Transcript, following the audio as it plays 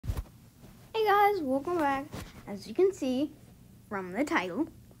Hey guys, welcome back. As you can see from the title,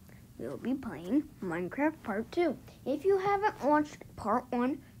 we'll be playing Minecraft Part 2. If you haven't watched Part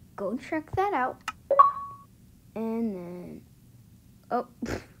 1, go check that out. And then,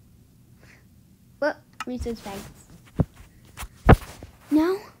 research facts.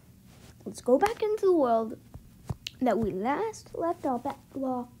 Now, let's go back into the world that we last left off at.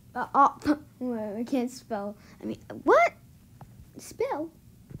 I can't spell. What? Spell?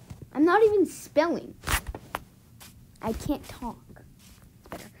 I'm not even spelling. I can't talk. It's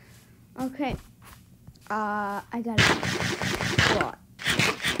better. Okay. I gotta plot.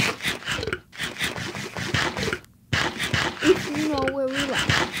 If you know where we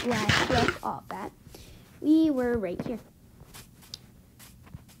last left off at, we were right here.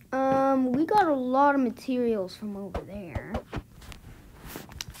 We got a lot of materials from over there.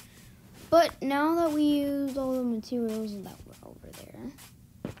 But now that we used all the materials that were over there,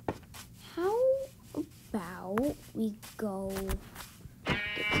 how about we go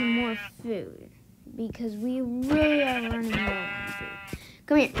get some more food? Because we really are running low on food.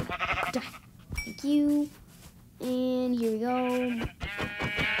 Come here. Thank you. And here we go.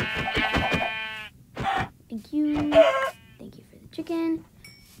 Thank you. Thank you for the chicken.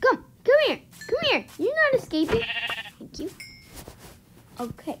 Come here. Come here. You're not escaping. Thank you.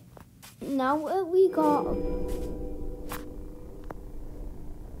 Okay. Now what we got.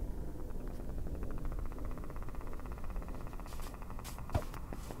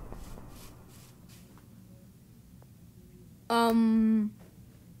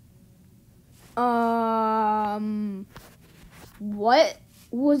 What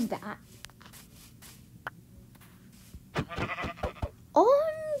was that? I'm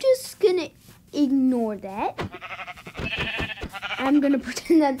just gonna ignore that. I'm gonna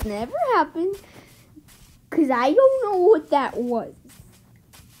pretend that's never happened, cause I don't know what that was,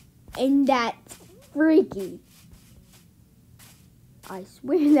 and that's freaky. I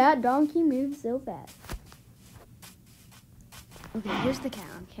swear that donkey moves so fast. Okay, here's the cow.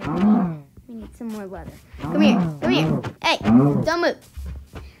 Okay, we need some more leather. Come here, come here. Hey, don't move.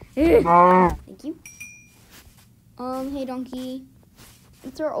 Thank you. Hey donkey.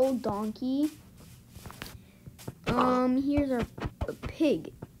 It's our old donkey. Here's our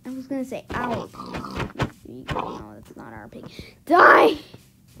pig. I was gonna say our pig. No, that's not our pig. Die!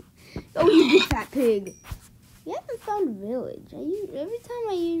 Oh, you big fat pig. We haven't found a village. Every time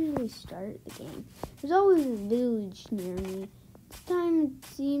I usually start the game, there's always a village near me. This time it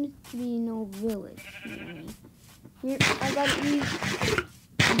seems to be no village near me. Here, I gotta eat.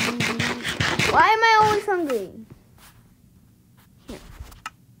 Why am I always hungry? Here,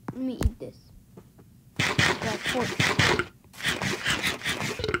 let me eat this.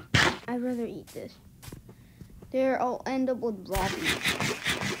 I'd rather eat this. There, I'll end up with zombies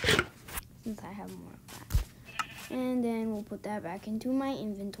since I have more of that. And then we'll put that back into my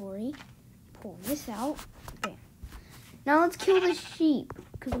inventory. Pull this out. Bam. Now let's kill the sheep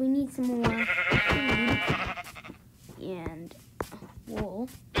because we need some more food and wool.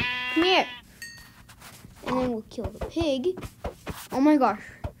 Come here. And then we'll kill the pig. Oh my gosh.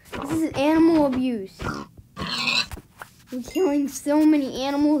 This is animal abuse. We're killing so many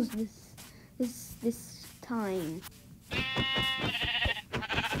animals this time.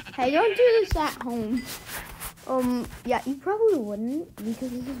 Hey, don't do this at home. Yeah, you probably wouldn't because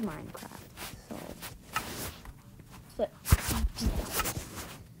this is Minecraft. So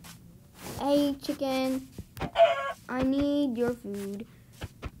hey, chicken. I need your food.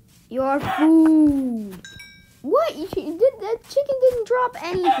 Your food. What? You did that? Chicken didn't drop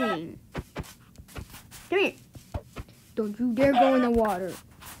anything. Come here. Don't you dare go in the water.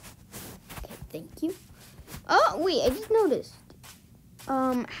 Okay, thank you. Oh, wait, I just noticed.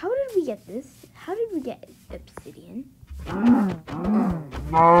 How did we get this? How did we get obsidian?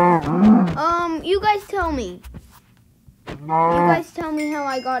 You guys tell me. You guys tell me how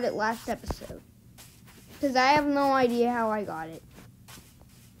I got it last episode. Because I have no idea how I got it.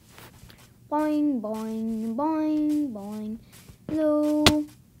 Boing, boing, boing, boing. Hello.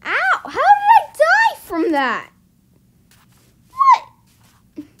 Ow! How did I die from that?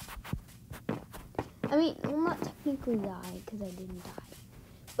 I mean, well, not technically die, because I didn't die.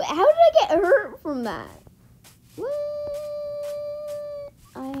 But how did I get hurt from that? What?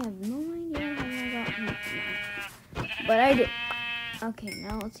 I have no idea how I got hurt from that. But I did. Okay,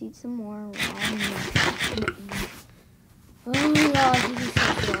 now let's eat some more raw meat. Oh my god, this is so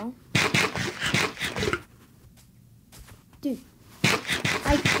slow. Dude.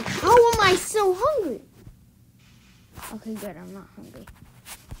 How am I so hungry? Okay, good, I'm not hungry.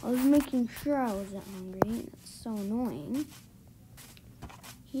 I was making sure I wasn't hungry. That's so annoying.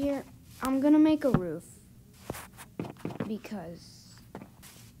 Here, I'm gonna make a roof because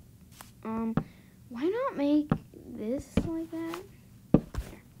why not make this like that?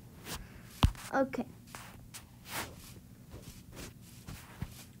 There. Okay.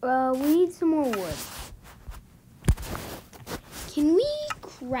 We need some more wood. Can we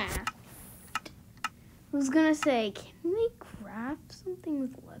craft? I was gonna say, can we craft something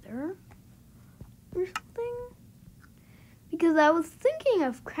with leather or something? Because I was thinking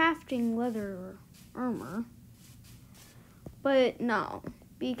of crafting leather armor, but no,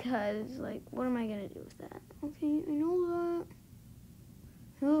 because like, what am I gonna do with that? Okay, I know that.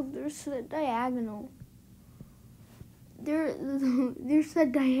 Look, there's a diagonal. There's a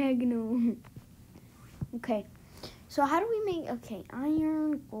diagonal. Okay, so how do we make? Okay,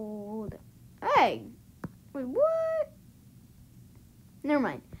 iron, gold, egg. Wait, what? Never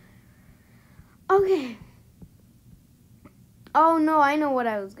mind. Okay. Oh no, I know what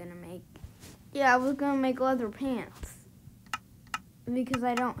I was gonna make. Yeah, I was gonna make leather pants. Because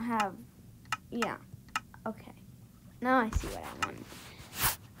I don't have, yeah. Okay. Now I see what I want.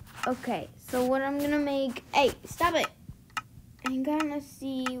 Okay, so what I'm gonna make, hey, stop it. I'm gonna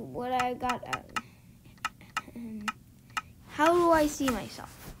see what I got. How do I see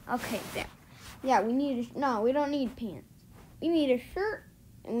myself? Okay, there. Yeah, we need, no, we don't need pants. We need a shirt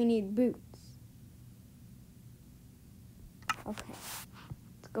and we need boots. Okay,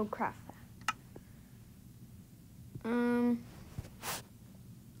 let's go craft that. Oh,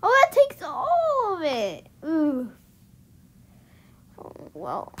 that takes all of it. Ooh. Oh,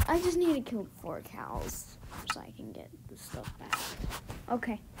 well, I just need to kill 4 cows so I can get the stuff back.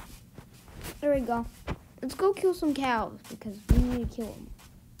 Okay, there we go. Let's go kill some cows because we need to kill them.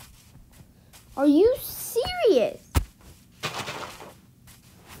 Are you serious?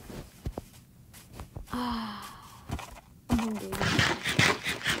 I'm hungry.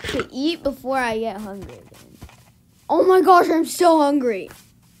 To eat before I get hungry again. Oh my gosh, I'm so hungry.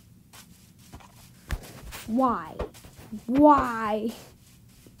 Why? Why?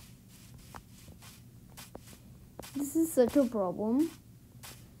 This is such a problem.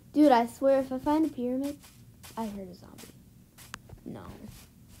 Dude, I swear if I find a pyramid, I heard a zombie. No.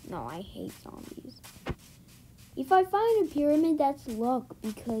 No, I hate zombies. If I find a pyramid, that's luck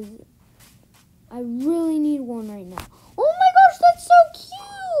because I really need one right now. Oh my gosh, that's so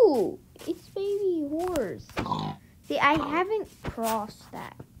cute! It's baby horse. See, I haven't crossed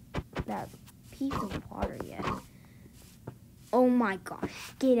that piece of water yet. Oh my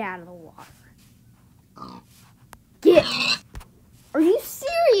gosh, get out of the water. Get! Are you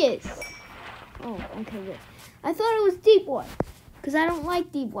serious? Oh, okay, good. I thought it was deep water because I don't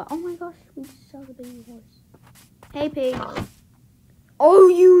like deep water. Oh my gosh, we just saw the baby horse. Hey, pig. Oh,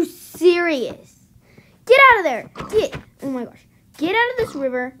 you serious? Get out of there. Get. Oh my gosh. Get out of this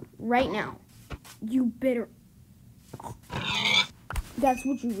river right now. You better. That's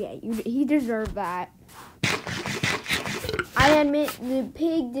what you get. He deserved that. I admit the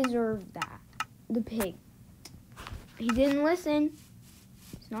pig deserved that. The pig. He didn't listen.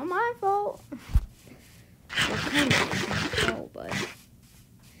 It's not my fault. Well, kind of it's my fault, but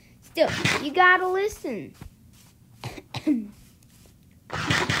still, you gotta listen. Pig,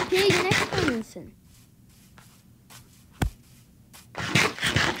 next time listen.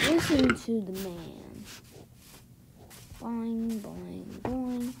 Listen to the man. Boing, boing,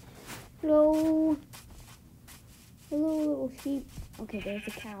 boing. Hello. Hello, little sheep. Okay, there's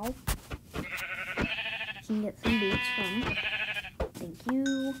a cow. You can get some boots from. Thank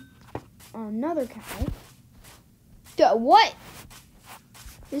you. Another cow. What?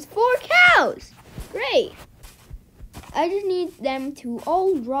 There's 4 cows. Great. I just need them to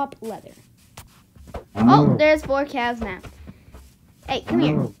all drop leather. Oh, there's 4 cows now. Hey, come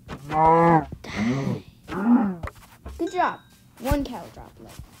here. Good job. 1 cow dropped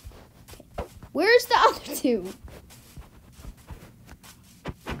leather. Okay. Where's the other 2?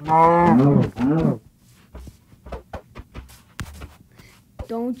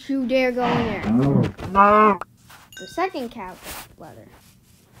 Don't you dare go in there. The second cow dropped leather.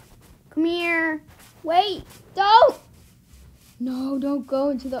 Come here. Wait. Don't. No, don't go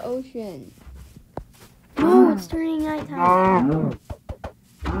into the ocean. No, it's turning nighttime.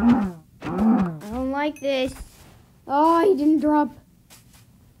 I don't like this. Oh, he didn't drop.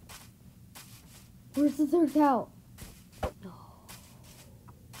 Where's the 3rd cow? No.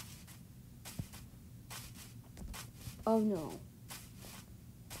 Oh no.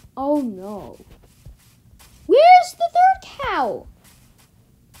 Oh no. Where's the 3rd cow?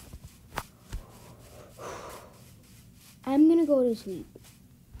 I'm gonna go to sleep.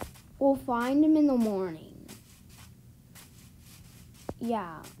 We'll find him in the morning.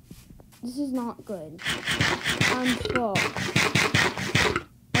 Yeah. This is not good. I'm slow.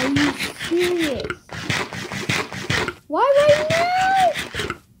 Are you serious? Why right now?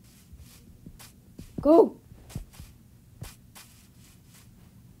 Go.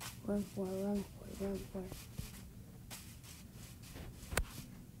 Run for it, run for it, run for it.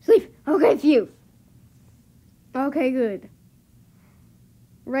 Sleep. Okay, phew. Okay, good.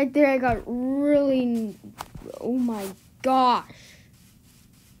 Right there, I got really... Oh my gosh.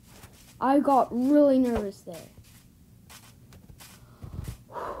 I got really nervous there.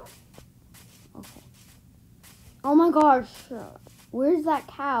 Okay. Oh my gosh. Where's that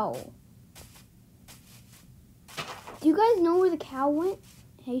cow? Do you guys know where the cow went?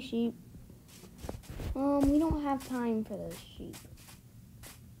 Hey, sheep. We don't have time for those sheep.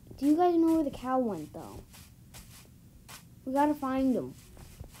 Do you guys know where the cow went, though? We gotta find him.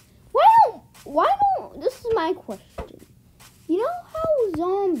 Why don't, this is my question. You know how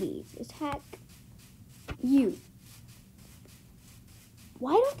zombies attack you?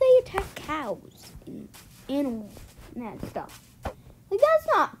 Why don't they attack cows and animals and that stuff? Like, that's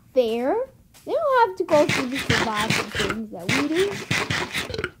not fair. They don't have to go through the survival things that we do.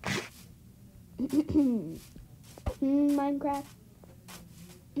 Minecraft.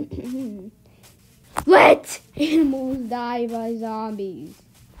 Let animals die by zombies.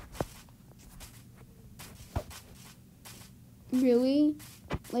 Really?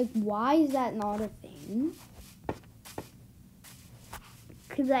 Like, why is that not a thing?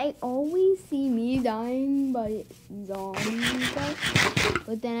 Because I always see me dying by zombies and stuff.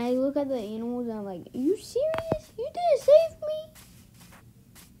 But then I look at the animals and I'm like, are you serious? You didn't save me?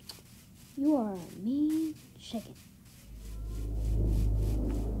 You are a mean chicken.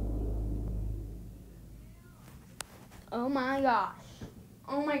 Oh my gosh.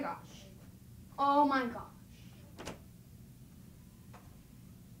 Oh my gosh. Oh my gosh.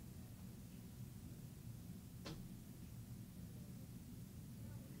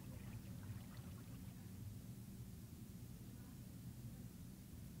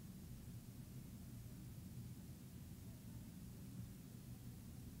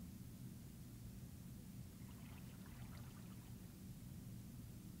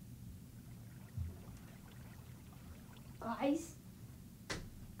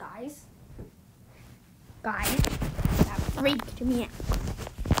 Guys, that freaked me out.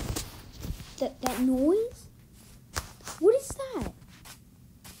 That noise? What is that?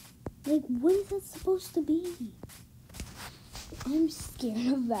 Like, what is that supposed to be? I'm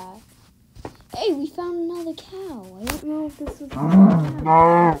scared of that. Hey, we found another cow. I don't know if this was the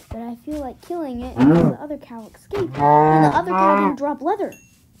cow, but I feel like killing it because the other cow escaped, and the other cow didn't drop leather.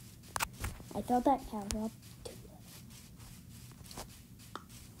 I thought that cow dropped.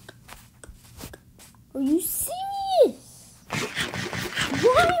 Are you serious?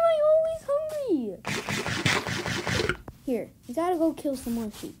 Why am I always hungry? Here, you gotta go kill some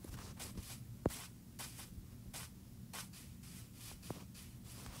more sheep.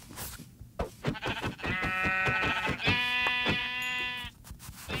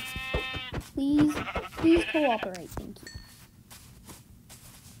 Please cooperate, thank you.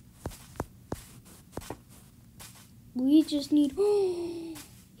 We just need...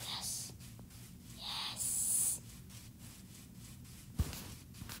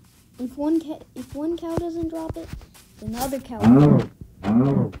 If one cow doesn't drop it, then the other cow will.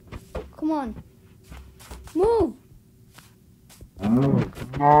 Come on. Move.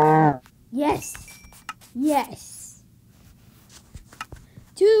 Yes. Yes.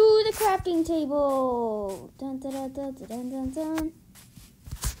 To the crafting table. Dun, dun, dun, dun, dun, dun, dun.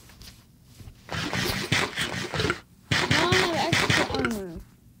 Now I have extra armor.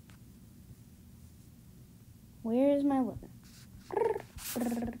 Where is my weapon?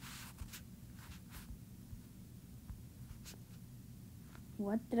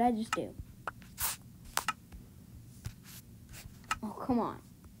 What did I just do? Oh, come on.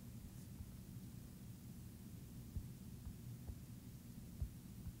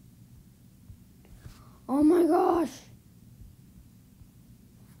 Oh my gosh.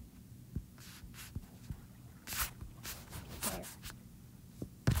 There.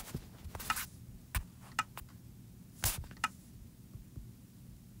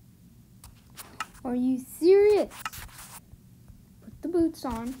 Are you serious? Put the boots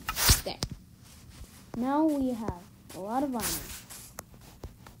on. There. Now we have a lot of armor.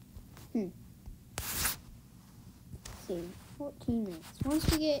 Let's see, 14 minutes. Once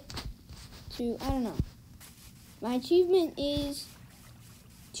we get to, I don't know. My achievement is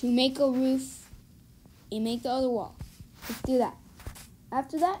to make a roof and make the other wall. Let's do that.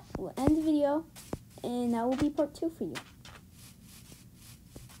 After that, we'll end the video, and that will be part 2 for you.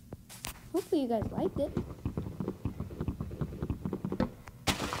 Hopefully you guys liked it.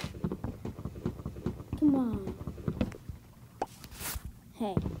 Come on.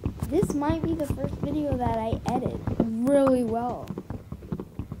 Hey, this might be the first video that I edit really well.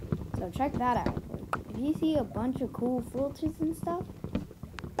 So check that out. If you see a bunch of cool filters and stuff,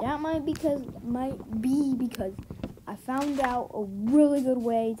 that might be because I found out a really good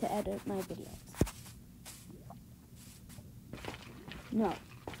way to edit my videos. No.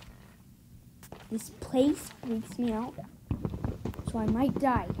 This place freaks me out, so I might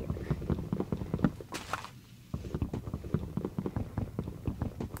die here.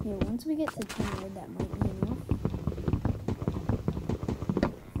 Yeah, once we get to 10, that might be enough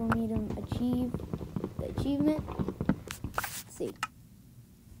for me to achieve the achievement. Let's see.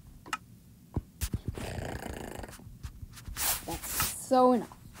 That's so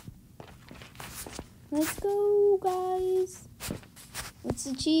enough. Let's go, guys. Let's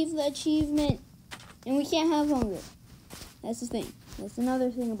achieve the achievement. And we can't have hunger. That's the thing. That's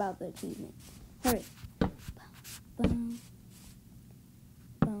another thing about the achievement. Hurry. Bum,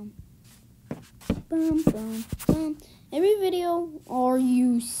 bum, bum, bum, bum. Every video, are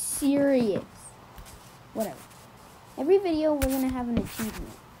you serious? Whatever. Every video, we're going to have an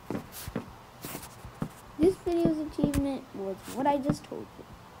achievement. This video's achievement was what I just told you.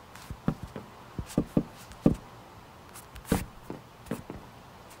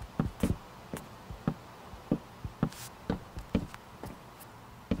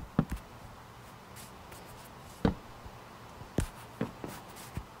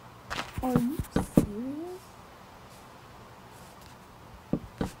 Are you serious?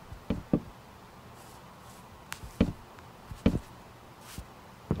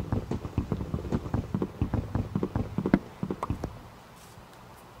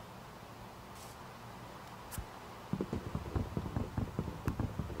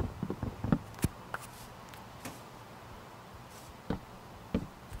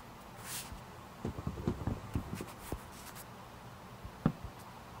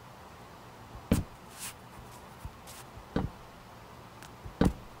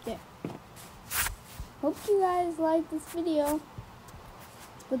 Hope you guys liked this video.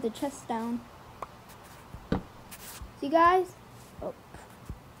 Let's put the chest down. See you guys? Oh.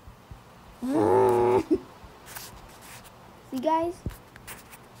 See you guys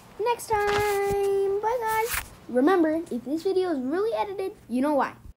next time. Bye guys. Remember, if this video is really edited, you know why.